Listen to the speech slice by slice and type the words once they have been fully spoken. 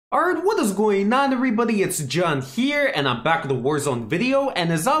Alright, what is going on everybody? It's John here and I'm back with a Warzone video, and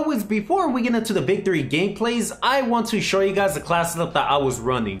as always, before we get into the victory gameplays, I want to show you guys the class setup that I was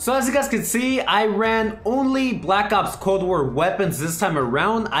running. So as you guys can see, I ran only Black Ops Cold War weapons this time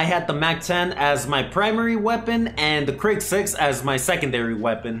around. I had the MAC-10 as my primary weapon and the Craig 6 as my secondary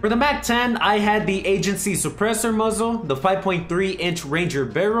weapon. For the MAC-10, I had the Agency Suppressor muzzle, the 5.3-inch Ranger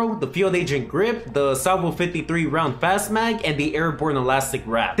barrel, the Field Agent grip, the Salvo 53 round fast mag, and the Airborne Elastic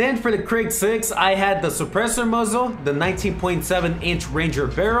Wrap. Then for the Craig 6, I had the suppressor muzzle, the 19.7-inch Ranger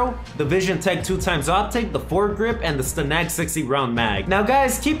barrel, the Vision Tech 2x optic, the foregrip, and the Stanag 60 round mag. Now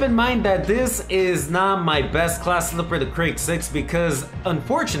guys, keep in mind that this is not my best class setup for the Craig 6 because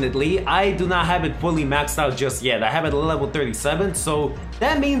unfortunately, I do not have it fully maxed out just yet. I have it at level 37, so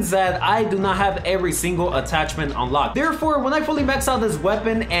that means that I do not have every single attachment unlocked. Therefore, when I fully max out this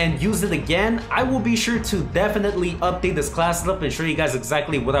weapon and use it again, I will be sure to definitely update this class setup and show you guys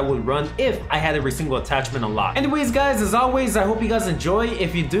exactly what I would run if I had every single attachment unlocked. Anyways guys, as always, I hope you guys enjoy.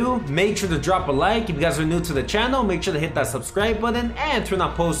 If you do, make sure to drop a like. If you guys are new to the channel, make sure to hit that subscribe button and turn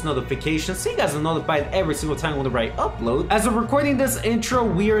on post notifications so you guys are notified every single time whenever I upload. As of recording this intro,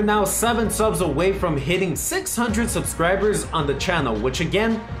 we are now 7 subs away from hitting 600 subscribers on the channel, which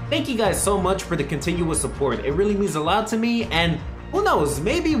again, thank you guys so much for the continuous support. It really means a lot to me, and who knows,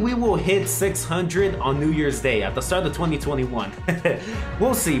 maybe we will hit 600 on New Year's Day at the start of 2021.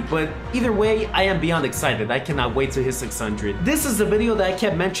 We'll see, but either way, I am beyond excited. I cannot wait to hit 600. This is the video that I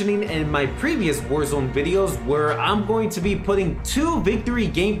kept mentioning in my previous Warzone videos where I'm going to be putting 2 victory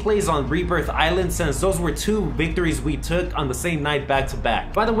gameplays on Rebirth Island since those were 2 victories we took on the same night back to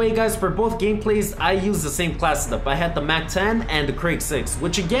back. By the way guys, for both gameplays, I used the same class setup. I had the MAC-10 and the Craig 6,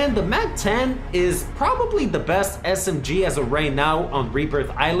 which again, the MAC-10 is probably the best SMG as of right now on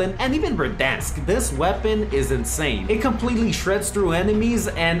Rebirth Island and even Verdansk. This weapon is insane. It completely shreds through enemies,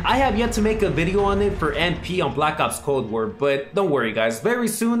 and I have yet to make a video on it for MP on Black Ops Cold War, but don't worry guys, very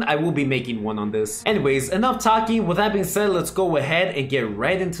soon I will be making one on this. Anyways, enough talking. With that being said, let's go ahead and get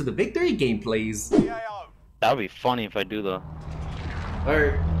right into the victory gameplays. That would be funny if I do though.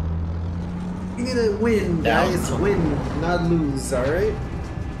 Alright. You need to win, guys. Win, not lose, alright?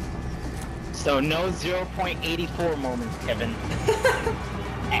 So no 0.84 moments, Kevin.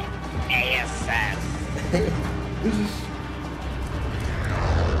 ASS.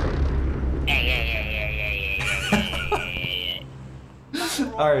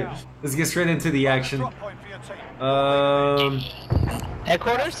 Alright, let's get straight into the action.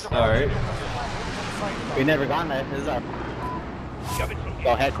 Headquarters? Alright. We've never gone there. This is our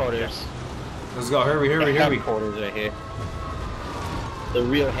go headquarters. Let's go, hurry. Headquarters right here. The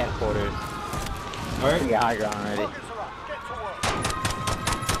real headquarters. Alright. We got high ground already.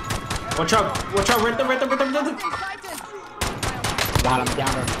 Watch out, right there. Got him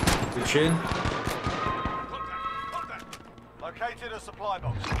down there. Good shit. Located a supply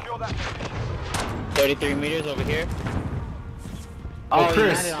box. Secure that. 33 meters over here. Oh, He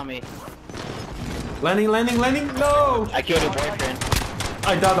Chris. landed on me. Landing, no! I killed his boyfriend.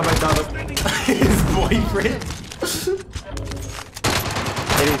 I got him. His boyfriend.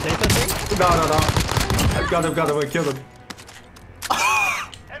 Did he say something? No. I got him, I killed him.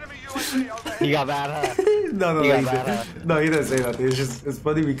 Enemy UAV overhead. You got bad, huh? No, You he got bad, huh? didn't. No, he didn't say nothing. It's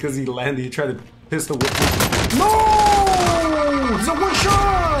funny because he landed, he tried to pistol whip me. No! It's a one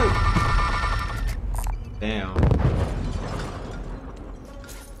shot! Damn.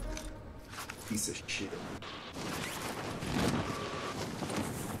 Piece of shit.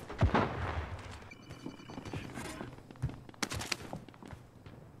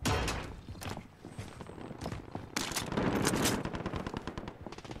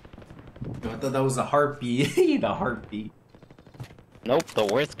 I thought that was a heartbeat. The heartbeat. Nope, the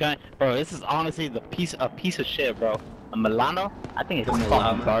worst gun. Bro, this is honestly a piece of shit, bro. A Milano? I think it's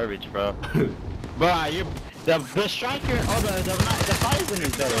fucking garbage, bro. Bro, you're the striker. Oh, the Bison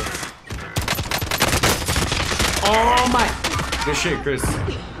is better. Oh my! Good shit, Chris.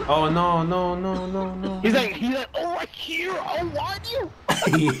 Oh no. He's like, oh, right here. Oh, why do you?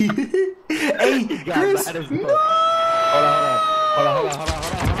 Hey, Chris! No! Hold on.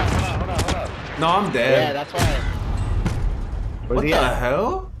 No, I'm dead. Yeah, that's why. What the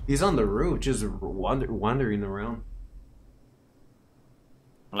hell? He's on the roof, just wandering around.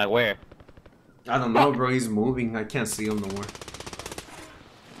 Like where? I don't know, bro. He's moving. I can't see him no more.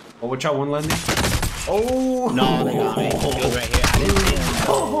 Oh, watch out, one landing. Oh! No, they got me. He was right here. I didn't see him.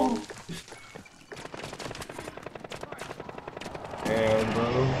 Oh! Damn,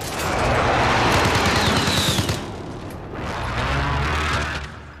 bro.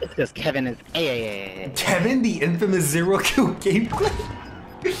 It's because Kevin is Kevin, the infamous 0 kill gameplay.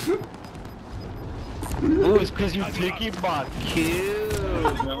 was because you taking my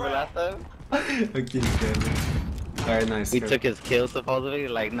kills. Remember last time? Okay, Kevin. Alright, nice. We took his kill supposedly.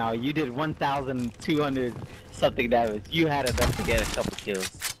 Like, no, you did 1,200 something damage. You had enough to get a couple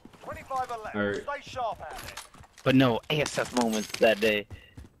kills. 25 left. Alright. Stay sharp out there. But no ASF moments that day.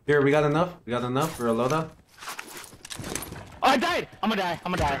 Here, we got enough. We got enough for a loadout. Oh, I died! I'm gonna die.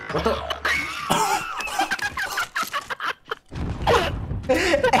 I'm gonna die. What the?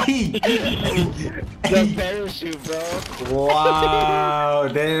 Hey! The parachute, bro. Wow,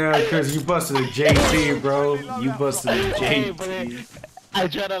 damn, Chris, you busted a JT, bro. You busted a Hey, but JT. I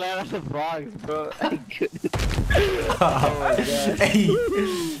tried to land on the frogs, bro. I couldn't. Hey,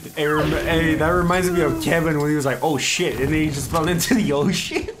 hey, that reminds me of Kevin when he was like, oh shit, and then he just fell into the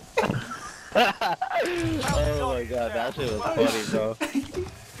ocean. Oh my god, that shit was funny, bro.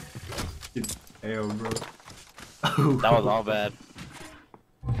 Damn, bro. That was all bad.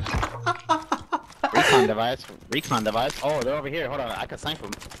 Recon device. Recon device. Oh, they're over here. Hold on, I can snipe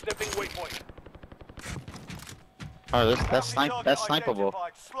them. Stepping waypoint. Oh, that's snipeable.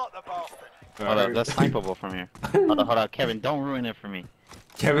 Slot the bastard. Hold on, that's snipeable from here. Hold on, Kevin, don't ruin it for me.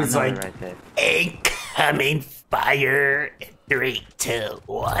 Kevin's like, right there. incoming fire. 3, 2,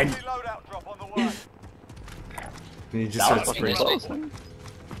 1. Loadout drop on the way. And he just That starts was fucking spraying. close.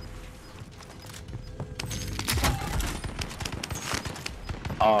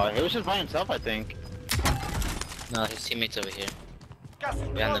 Oh, he was just by himself, I think. No, his teammates over here. Gas is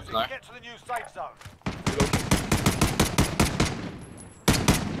Behind the closing. floor. Get to the new safe zone.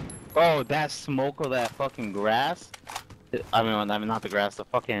 Oh, that smoke of that fucking grass. I mean, not the grass, the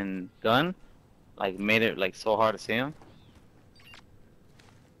fucking gun. Like, made it like so hard to see him.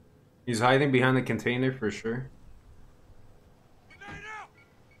 He's hiding behind the container for sure.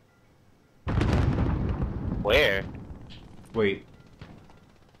 Where? Wait.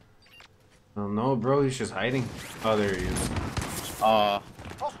 I don't know, bro. He's just hiding. Oh, there he is.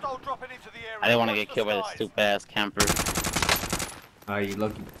 Hostile dropping into the area. I didn't want to Watch get the killed by this skies. stupid ass camper. Ah, you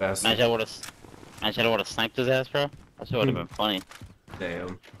lucky bastard. Imagine I would've sniped his ass, bro. That shit would've been funny.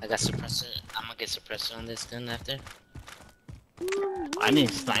 Damn. I got suppressor. I'm gonna get suppressor on this gun after. I need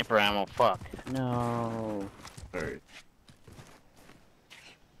sniper ammo. Fuck. No. Alright.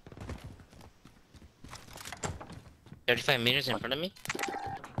 $35 meters in front of me.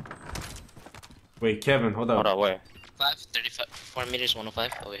 Wait, Kevin, hold up. Hold on, where? 4 meters,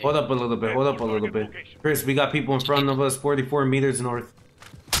 105 over here. Hold up a little bit. Hold up a little bit. Chris, we got people in front of us. 44 meters north.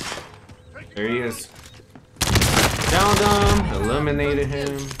 There he is. Downed him. Eliminated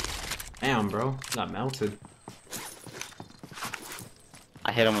him. Damn, bro. Got melted.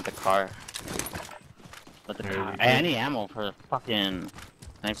 I hit him with the car. With the There car. you Hey, go. I need ammo for the fucking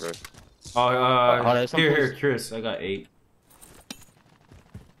sniper. Oh, there's some here, place- Chris. I got 8.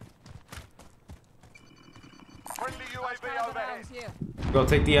 Friendly UAV overhead. Go,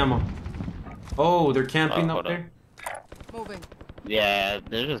 take the ammo. Oh, they're camping Oh, up hold there? Moving. Yeah,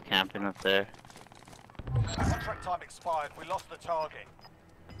 they're just camping up there. Contract time expired. We lost the target.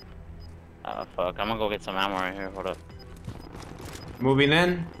 Oh fuck, I'm gonna go get some ammo right here. Hold up. Moving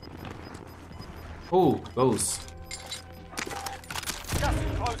in. Oh, ghost. Gas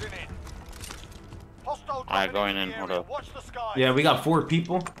is closing in. Hostile Alright, dropping going into in, the hold area. up. Watch the skies. Yeah, we got 4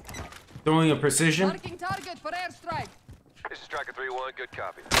 people. Throwing a precision. Marking target for airstrike. This is Striker 3-1, good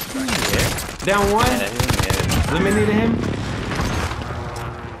copy. Down one. Yeah, he's in the Eliminated him.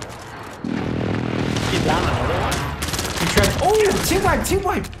 You down another one? He tried. Oh, team wipe, team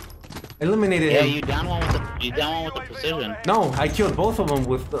wipe. Eliminated Yeah, him. you down one with the precision. No, I killed both of them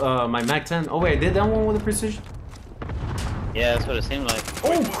with my Mac 10. Oh wait, I did that one with a precision. Yeah, that's what it seemed like.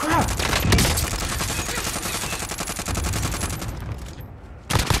 Oh crap!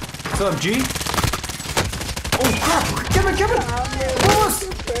 What's up, G? Oh crap! Kevin, Willis!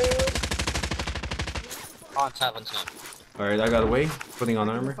 On top, on top. All right, I got away. Putting on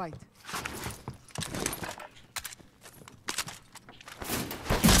armor. Fight.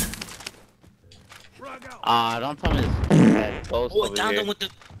 Don't tell me it's close Oh, I over downed here. him with the. I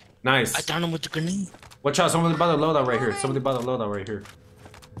Nice. downed him with the grenade. Watch out! Somebody about to load out right here. Somebody about to load out right here.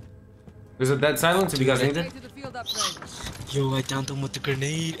 There's a dead silence if you guys need Way it. to the field upgrade. Yo, I downed him with the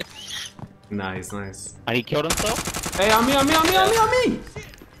grenade. Nice, nice. Oh, he killed himself? Hey, on me!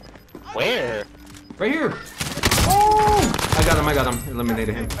 Where? Right here. Oh! I got him.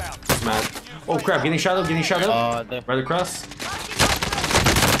 Eliminated him. He's mad. Oh crap! Getting shot up. Right across.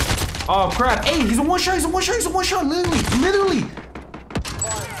 Oh crap! Hey, he's a one shot. Literally.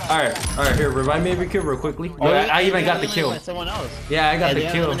 All right. Here, revive me every kill real quickly. Oh, I even got the eliminated kill. by someone else. Yeah, I got Yeah, the they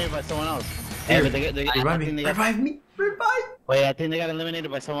got kill. eliminated by someone else. Here, Yeah, but I revive think me. they got- Revive me. Wait, I think they got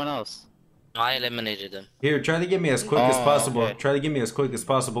eliminated by someone else. No, I eliminated them. Here, try to get me as quick as possible. Okay. Try to get me as quick as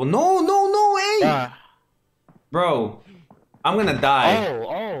possible. No, hey! Bro, I'm gonna die.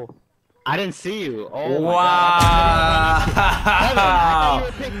 Oh. I didn't see you. Oh Wow! my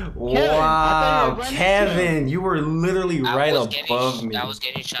God. Wow, Kevin, you were literally right above me. I was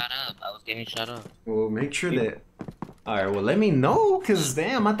getting shot up. Well, make sure that. Alright, well, let me know, because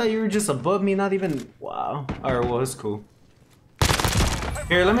damn, I thought you were just above me, not even. Wow. Alright, well, it's cool.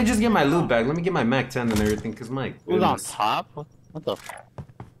 Here, let me just get my loot back. Let me get my Mac 10 and everything, because my. Who's on top? What the?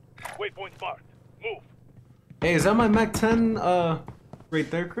 Waypoint marked. Move. Hey, is that my Mac 10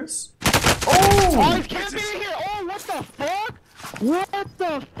 right there, Chris? Oh, he's camping in here! Oh, what the fuck? What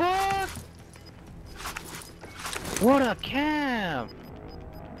the fuck? What a camp!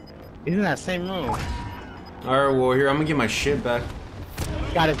 He's in that same room. Alright, well, here, I'm gonna get my shit back.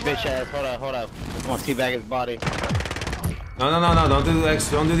 Got his bitch ass. Hold up. I want to teabag his body. No, don't do the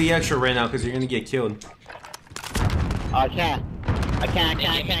extra. Don't do the extra right now, because you're gonna get killed. Oh, I can't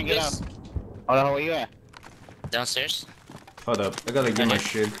get up. Hold on, where you at? Downstairs. Hold up, I gotta get my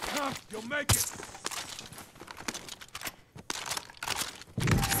shit. You'll make it.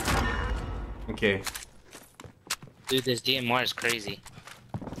 Okay. Dude, this DMR is crazy.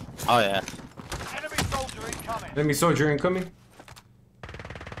 Oh yeah. Enemy soldier incoming. Enemy soldier incoming.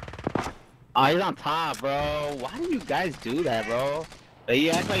 Oh, he's on top, bro. Why do you guys do that, bro?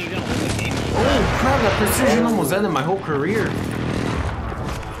 You act like you're gonna win the game. Oh crap, that precision almost ended my whole career.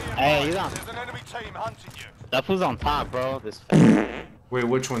 Hey, he's on. There's an enemy team hunting you. That fool's on top, bro. Wait,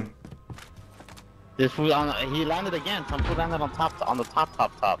 which one? This fool on. He landed again. Some fool landed on top, on the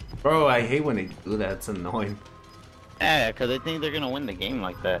top. Bro, I hate when they do that. It's annoying. Yeah, because they think they're gonna win the game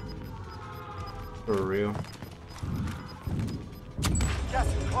like that. For real. Gas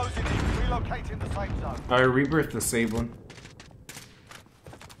is closing in. Relocating the safe zone. Alright, Rebirth disabled.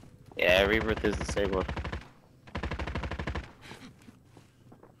 Yeah, Rebirth is disabled.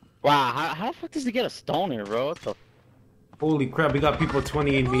 Wow, how the fuck does he get a stone here, bro? What the? Holy crap, we got people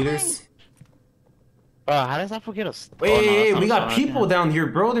 28 meters. Bro, how does that fool get a stone? Wait, we got people down here,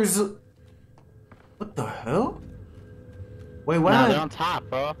 bro. There's a... What the hell? Wait, what? Nah, they're on top,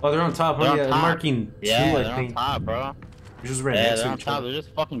 bro. Oh, they're on top. They're Oh, on yeah, top. marking 2, Yeah, I they're on think. top, bro. They're just right Yeah, next they're to on each top. other. They're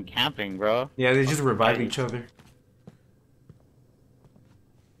just fucking camping, bro. Yeah, they just revived each other.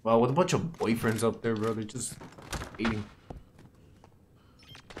 Wow, with a bunch of boyfriends up there, bro. They're just eating.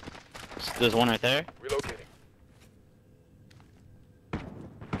 There's one right there. Relocating.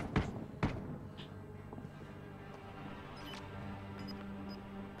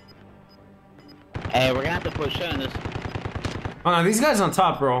 Hey, we're gonna have to push in this. Oh no, these guys on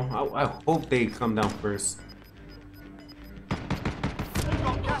top, bro. I hope they come down first. We've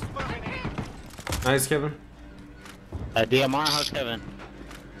got gas moving in. Nice, Kevin. DMR, how's Kevin?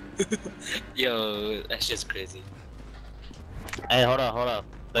 Yo, that's just crazy. Hey, hold up.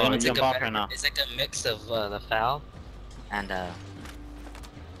 They're gonna It's jump like, off right now. it's like a mix of the foul and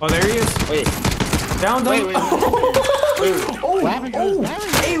Oh, there he is. Wait, Down. wait. Oh, What happened to his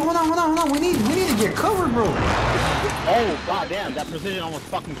battery? hey, hold on. We need to get covered, bro. Oh, god damn, that precision almost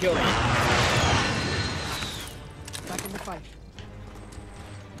fucking killed me. Back in the fight.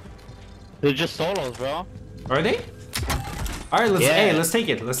 They're just solos, bro. Are they? All right, Yeah. let's take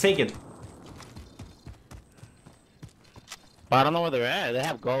it. But I don't know where they're at. They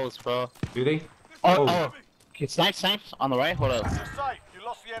have goals, bro. Do they? Oh. Okay, snipes on the right. Hold up. You're safe. You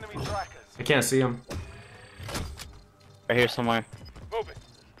lost the enemy trackers. I can't see them. Right here somewhere. Moving.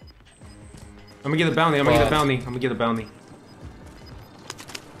 I'm gonna get a bounty. I'm gonna get a bounty.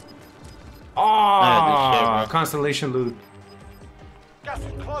 Oh, Ah, this shit, bro. constellation loot. Gas is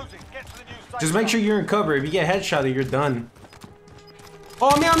closing. Get to the new safe Just make sure you're in cover. If you get headshotted, you're done.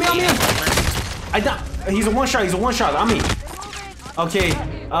 Oh, me. I died. He's a one shot. I'm me. Okay.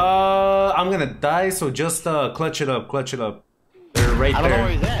 I'm gonna die. So just clutch it up. They're right I don't know where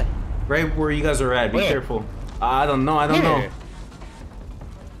there. he's at. Right where you guys are at. Be Where? careful. I don't know. Here.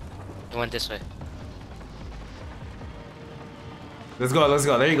 it went this way. Let's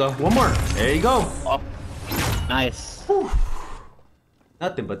go. There you go. One more. There you go. Oh, nice.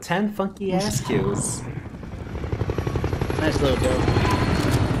 Nothing but 10 funky ass kills. Nice little go.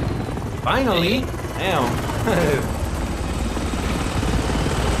 Finally. Damn.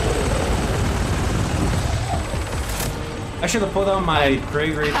 I should have put on my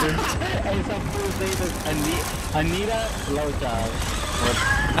Craig right there. Hey, some fool's name is Anita Blowjob.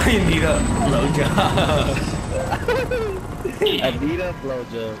 Anita blowjob. Anita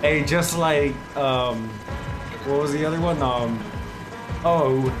Blowjob. Hey, just like what was the other one?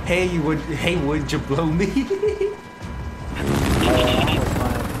 Oh, hey, would you blow me?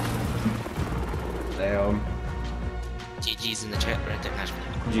 GG's in the chat right there. Nice.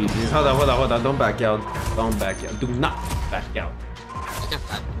 GG's. Hold on. Don't back out. Don't back out. Do not back out. I got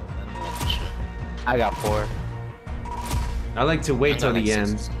 5. Sure. I got 4. I like to wait till like the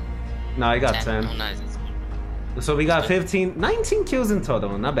end. 6. No, I got 10. Oh, nice. So we got 19 kills in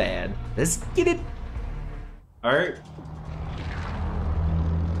total. Not bad. Let's get it. Alright.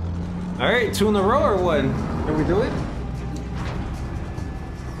 Alright, 2 in a row or what? Can we do it?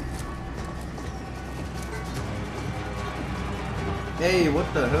 Hey,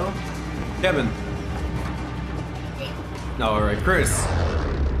 what the hell? Kevin. No, alright, Chris.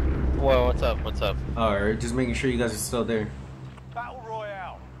 Whoa, what's up? What's up? Alright, just making sure you guys are still there. Battle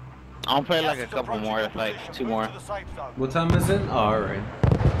Royale. I'll play like a couple more, like 2 more. To the safe zone. What time is it? Oh, alright.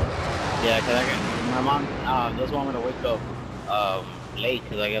 Yeah, cause my mom doesn't want me to wake up late,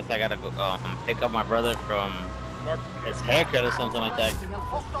 cause I guess I gotta go pick up my brother from his haircut or something like that.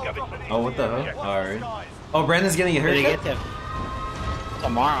 Oh, what the hell? Alright. Oh, Brandon's getting a Did he haircut? get to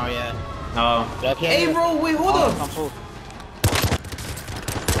tomorrow? Yeah. Oh. Okay. Hey, bro, wait, hold up.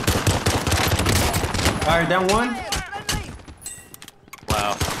 Alright, down 1.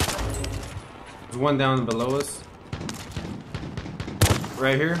 Wow. There's 1 down below us.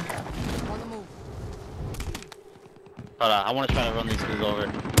 Right here. On the move. Hold on, I want to try to run these dudes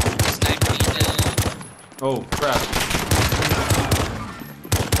over. Sniper, you dead. Oh, crap.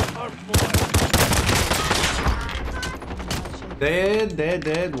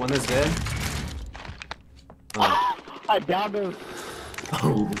 Dead. 1 is dead. Oh. I downed him.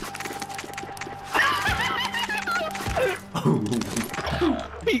 Oh.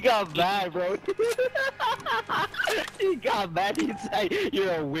 He got mad, bro. He got mad. He's like,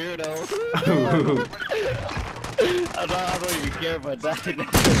 "You're a weirdo." I don't even care about that.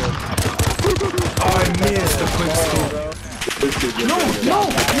 Oh, I missed the quick scope. No!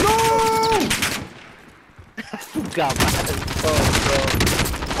 Got mad as fuck, bro.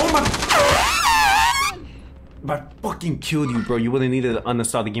 Oh my! If I fucking killed you, bro, you wouldn't need to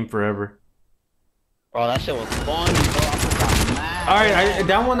uninstall the game forever. Bro, that shit was funny, bro. I got mad. Alright,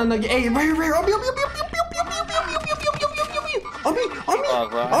 that one on the. Hey, right here. On me.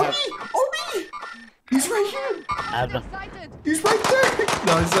 He's right here. Sighted. He's right there.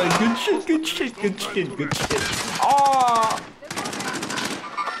 No, it's like good shit. Oh.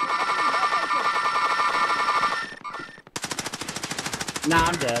 Nah,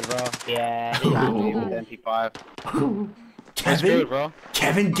 I'm dead, bro. Yeah, he got me with MP5. That's good, bro.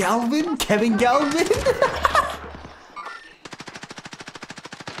 Kevin Galvin. Kevin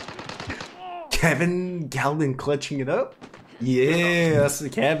Galvin clutching it up. Yeah, that's the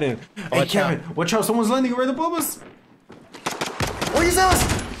Kevin. Hey, Kevin, watch out! Someone's landing right above us. Oh, he's us!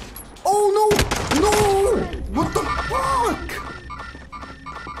 Oh no! What the fuck?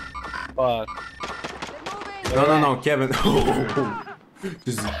 Fuck. No, Kevin.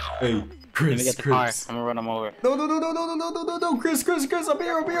 Just, hey, Let me Chris. get the car. I'm gonna run him over. No, Chris, I'm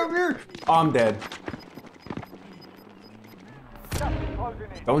here. Oh, I'm dead.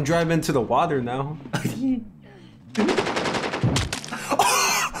 Don't drive into the water now.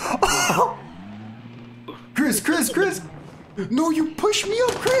 Chris! No, you pushed me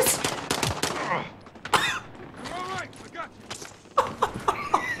up, Chris!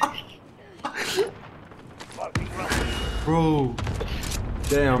 Bro.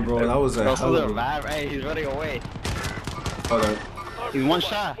 Damn, bro, that was a hell of a... Hey, he's running away. Hold on. He's 1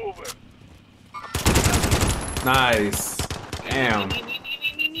 shot. Nice. Damn.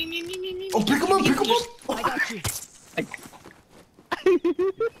 Oh, pick him up! I got you.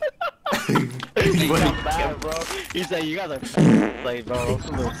 He got bad, bro. He said, "You guys are like, bro.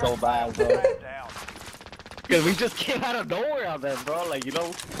 This was so bad, bro." Cause we just came out of nowhere on them, bro. Like, you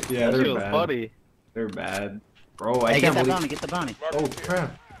know. Yeah, that they're shit was bad. funny. They're bad. Bro, I Hey, can't get that believe... bounty. Get the bounty. Oh,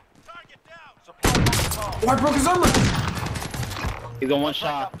 crap. Oh, I broke his armor! He's on 1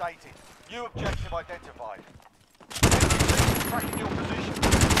 shot. Updated. New objective identified. Tracking your position.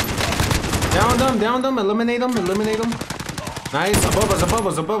 Down them, eliminate them. Nice, above us.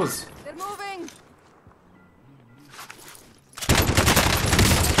 They're moving.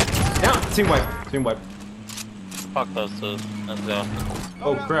 Down, team wipe. Fuck those two. Let's go.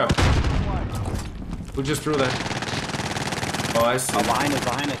 Oh, crap. Who just threw that? Oh, I see. Oh, behind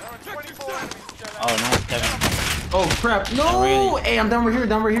it. Oh, nice, Kevin. Oh, crap. No! Really? Hey, I'm down right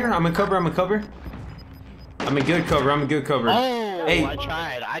here. I'm in cover. I'm in good cover. Oh, Hey. I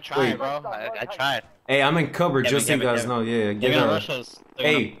tried, Wait. bro. I tried. Hey, I'm in cover, just so you guys know. Yeah, They're get gonna up. rush us.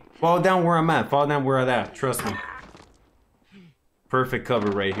 Hey, fall down where I'm at. Trust me. Perfect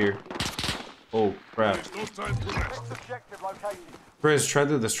cover right here. Oh, crap. Next objective located. Chris, try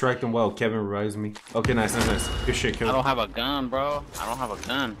to distract him while Kevin revives me. Okay, nice, nice, nice. Good shit, I Kevin. don't have a gun, bro. I don't have a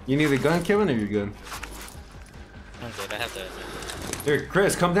gun. You need a gun, Kevin, or you're good? I'm good. I have the. Here,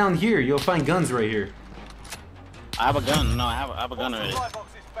 Chris, come down here. You'll find guns right here. I have a gun. No, I have a gun already. Supply box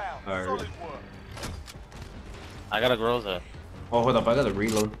is found. Alright. Solid work. I got a Groza. Oh, hold up. I gotta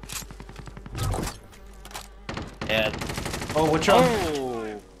reload. Yeah. Oh, watch out. Oh.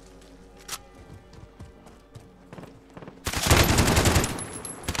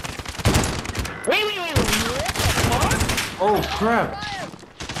 Wait, what the fuck? Oh, crap.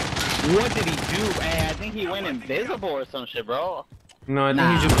 What did he do? Hey, I think he went invisible or some shit, bro. No, I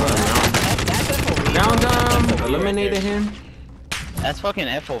think he just went around. That's FOV. Down, That's down. FOV Eliminated right there. him. That's fucking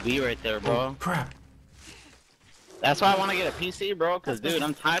FOV right there, bro. Oh, crap. That's why I want to get a PC, bro. Cause dude,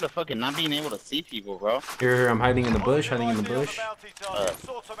 I'm tired of fucking not being able to see people, bro. Here, I'm hiding in the bush, hiding in the bush. Bounty target.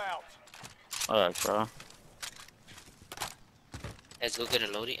 Sort them out. Alright, bro. Let's go get a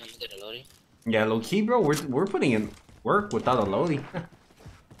loadie. I'm gonna get a loadie. Yeah, low key, bro. We're putting in work without a loadie.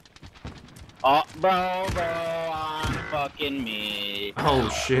 Oh, bro, on fucking me. Oh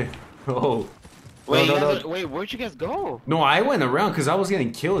shit. Oh. Wait, No, no, guys, wait, where'd you guys go? No, I went around because I was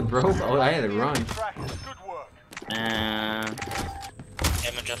getting killed, bro. Oh, I had to run. Trackers. Good work. Yeah, I'm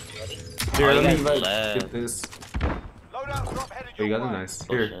gonna drop the loadie. Here, Oh, you let me guys left. get this. Loadout drop headed Oh, you your got it, way. nice.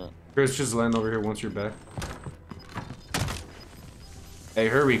 Oh, Here, shit. Chris, just land over here once you're back. Hey,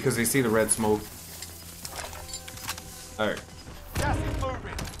 hurry, because they see the red smoke. Alright. Gas is moving.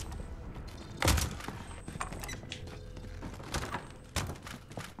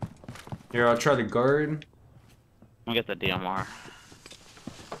 Here, I'll try to guard. I'll get the DMR.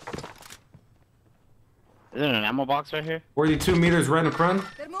 Is there an ammo box right here? 42 meters right in front.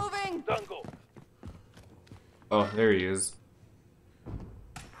 They're moving. Oh, there he is. To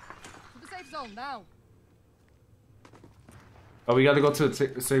the safe zone now. Oh, we gotta go to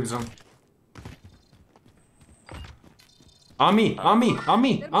the safe zone. On me, on me, on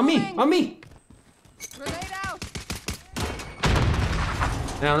me, on me, on me! Grenade out.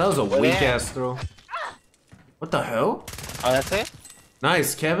 Damn, that was a weak ass throw. What the hell? Oh, that's it?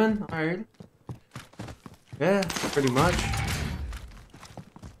 Nice, Kevin. Alright. Yeah, pretty much.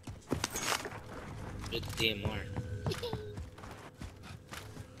 Good DMR.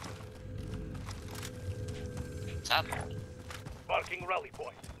 Top. Marking rally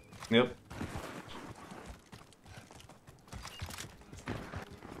point. Yep.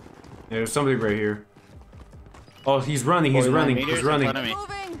 Yeah, there's somebody right here. Oh, he's running, he's 49 running, meters he's in running. front of me.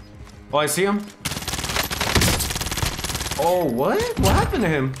 Moving. Oh, I see him. Oh, what? What happened to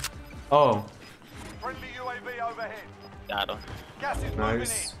him? Oh, Friendly UAV overhead. Got him. Gas is moving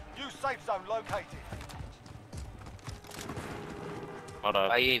nice. in. New safe zone located. Hold up.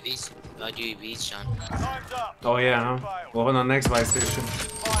 Why UAVs? Why UAVs, John? Time's up. Oh yeah, huh? Well, hold on, next buy station.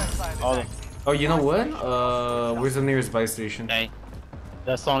 Fire sale is Oh, active. Oh, you know what? Where's the nearest buy station? okay.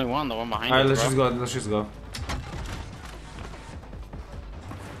 That's the only one, the one behind Alright, us, let's bro. just go, let's just go.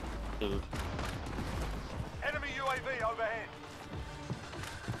 Dude. Enemy UAV overhead.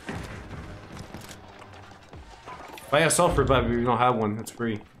 Buy a sulfur bag if you don't have one, it's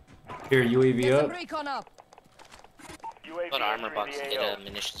free. Here, UAV Get some up. recon up. UAV Put armor entering box the and get AO. a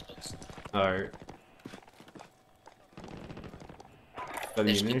munitions box. Alright. Got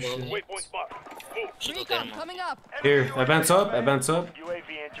There's people ammunition. over here. Waypoint marked. Move. Should go get Recon them. coming up. Here, Enemy advance UAV up, overhead. advance up. UAV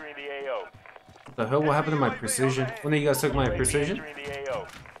entering the AO. What the hell? What happened to my precision? When did you guys took my precision? Entering the AO.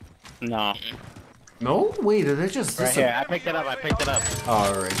 No. No? Wait, did it just... Right this here. I picked it up. I picked it up.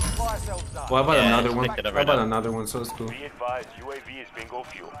 Alright. Fire sales done. Well, how about Yeah, another just one? picked it up How right about now. another one? So it's cool. Be advised, UAV is bingo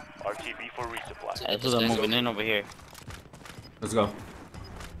fuel. RTB for resupply. This is a moving in over here. Let's go.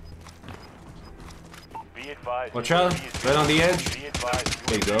 Be advised. Watch out. UAV is Right on the bingo- edge. Be advised,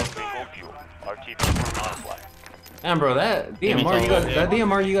 There you go. UAV is bingo fuel. RTB for resupply. Damn, bro, that DMR you guys, that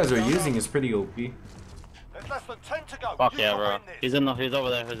DMR you guys are using is pretty OP. There's less than 10 to go. Fuck You yeah, can bro. win this. He's in the. He's over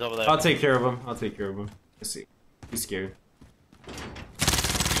there. He's over there. I'll take care of him. I'll take care of him. Let's see. He's scared.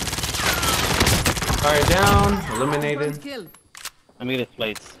 Alright, down. Eliminated. Confirmed kill. Let me get his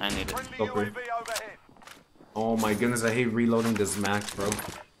plates. I need it. Friendly Go for it. UAV overhead. Oh my goodness, I hate reloading this Mac, bro.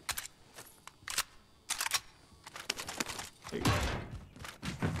 There you go.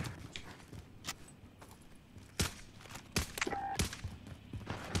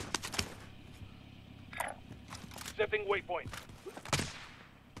 Setting waypoint.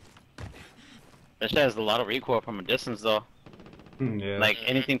 This shit has a lot of recoil from a distance, though. Yeah. Like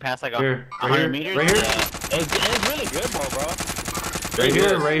anything past like Here, right 100 here, meters. right here. Yeah. It's really good, bro. Right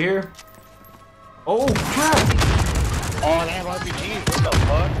here, right here. Oh crap! Oh, they have RPGs. What the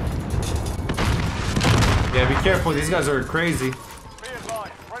fuck? Yeah, be careful. These guys are crazy.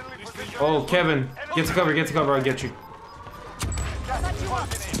 Oh, Kevin, get to cover, I'll get you.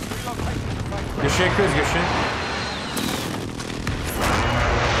 Good shit, Chris, good shit.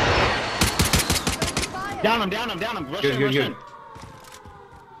 Down him. Rush in, rush in.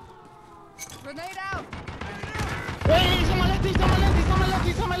 Grenade out. Wait, he's on my left, he's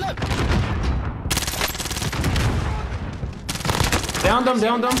on my left. Downed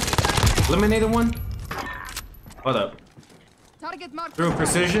him. Eliminated one. Hold up. Target marked. Through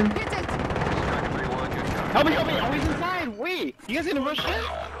precision. Hit it. Help me. Oh, he's inside. Wait, you guys gonna rush in?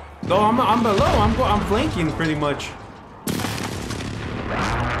 No, I'm below. I'm flanking pretty much.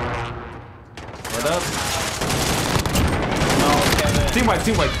 What up? No, Kevin. Team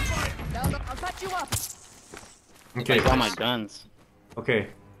wipe. Down, I'll patch you up. Okay. I got my guns. Okay.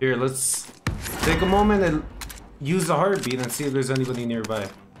 Here, let's take a moment and use the heartbeat and see if there's anybody nearby.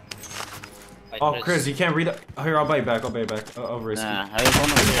 Oh, Chris, you can't read it. Here, I'll buy it back. I'll risk it. Nah, I just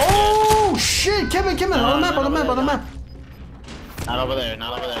want to. Oh shit, Kevin, on the map. Not over there. Go.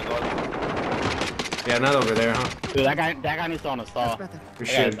 Yeah, not over there, huh? Dude, that guy needs to on a stall. For That guy's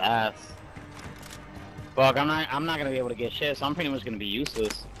sure. ass. Fuck, I'm not gonna be able to get shit, so I'm pretty much gonna be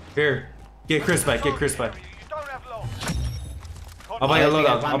useless. Here, get Chris back. You don't have long. I'll buy you a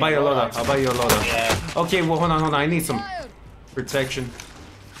loadout. I'll buy you a loadout. Yeah. Okay, well, hold on. I need some protection.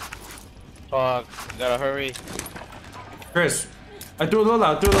 Fuck, gotta hurry. Chris, I threw a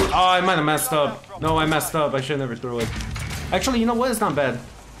loadout. Oh, I might have messed up. No, I messed up. I should never threw it. Actually, you know what? It's not bad.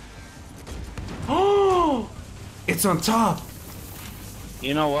 Oh, it's on top.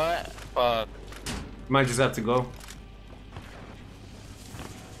 You know what? Fuck. Might just have to go.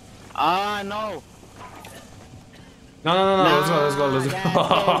 No. No. Let's go.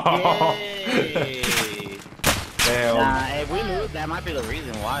 Damn. Nah, if we lose, that might be the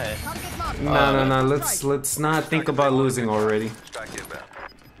reason why. Target marked. No. Let's not think about losing already.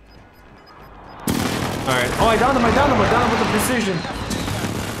 Alright. Oh, I downed him with the precision.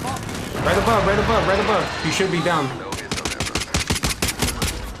 Right above. He should be down.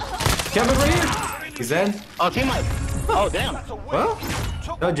 Kevin right here. He's dead. Oh, teammate. Oh, damn. Well,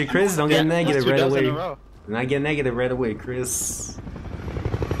 told you, Chris, don't get negative that's right 2 dubs away. in a row. Do not get negative right away, Chris.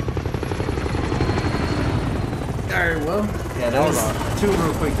 Alright, well. Yeah, that was 2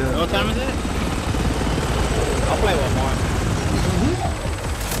 real quick. What time is it? I'll play one more.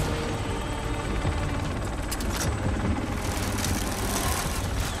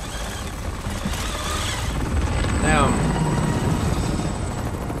 Damn.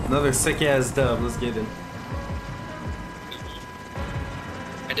 Another sick ass dub. Let's get it.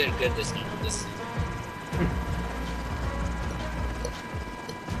 I did good this game.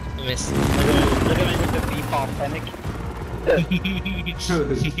 I missed. Look at me with the default panic.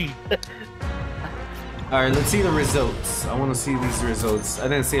 Alright, let's see the results. I want to see these results. I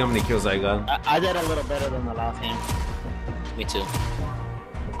didn't see how many kills I got. I did a little better than the last game. Me too.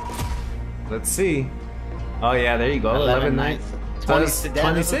 Let's see. Oh yeah, there you go. 11 nights. 26.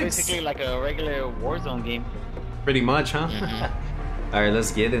 26. Basically like a regular Warzone game. Pretty much, huh? Alright,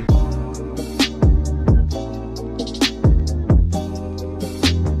 let's get it.